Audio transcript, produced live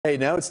Hey,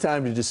 now it's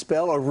time to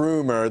dispel a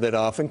rumor that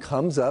often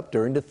comes up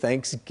during the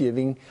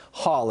Thanksgiving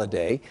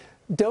holiday.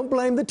 Don't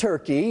blame the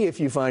turkey if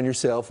you find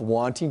yourself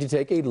wanting to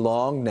take a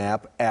long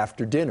nap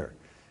after dinner.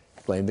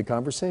 Blame the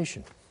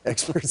conversation.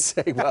 Experts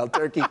say while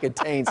turkey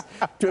contains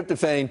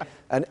tryptophan,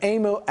 an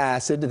amino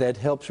acid that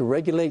helps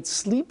regulate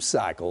sleep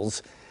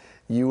cycles,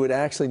 you would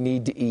actually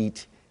need to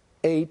eat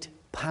 8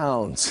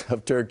 pounds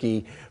of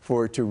turkey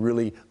for it to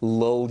really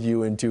lull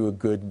you into a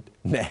good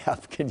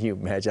nap. Can you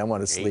imagine? I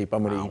want to sleep.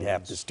 I'm going to eat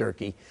half this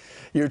turkey.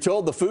 We're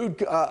told the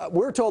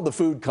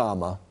food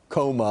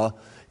coma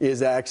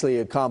is actually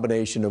a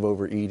combination of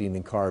overeating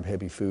and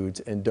carb-heavy foods,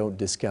 and don't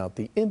discount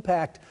the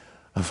impact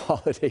of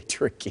holiday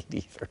drinking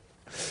either.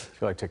 I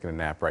feel like taking a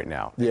nap right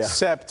now, yeah.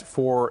 Except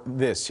for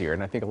this here.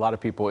 And I think a lot of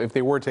people, if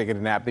they were taking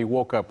a nap, they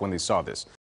woke up when they saw this.